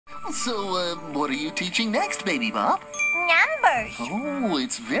So, what are you teaching next, Baby Bop? Numbers. Oh,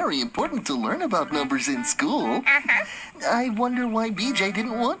 it's very important to learn about numbers in school. I wonder why BJ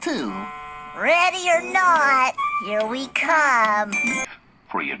didn't want to. Ready or not, here we come.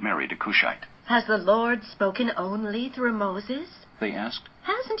 For he had married a Cushite. Has the Lord spoken only through Moses? They asked,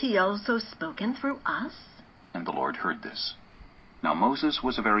 Hasn't he also spoken through us? and the Lord heard this. Now Moses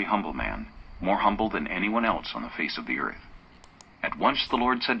was a very humble man, more humble than anyone else on the face of the earth. At once the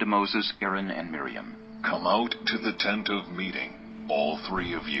Lord said to Moses, Aaron, and Miriam, Come out to the tent of meeting, all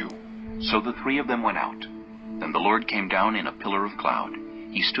three of you. So the three of them went out. Then the Lord came down in a pillar of cloud.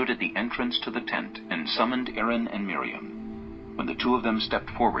 He stood at the entrance to the tent and summoned Aaron and Miriam. When the two of them stepped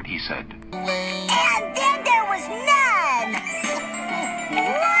forward, he said, And then there was none.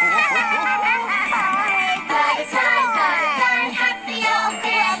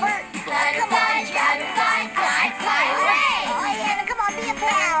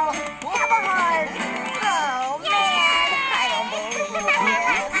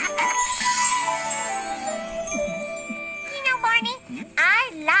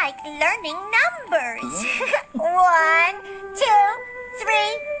 Learning numbers. 1, 2,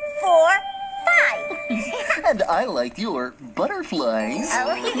 3, 4, 5. And I like your butterflies.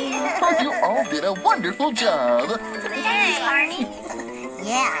 Oh, You all did a wonderful job. Thanks, Barney.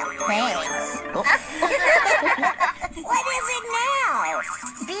 Yeah, thanks. What is it now?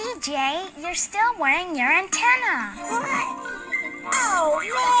 BJ, you're still wearing your antenna. What? Oh,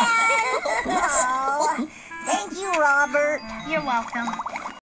 man. Oh, thank you, Robert. You're welcome.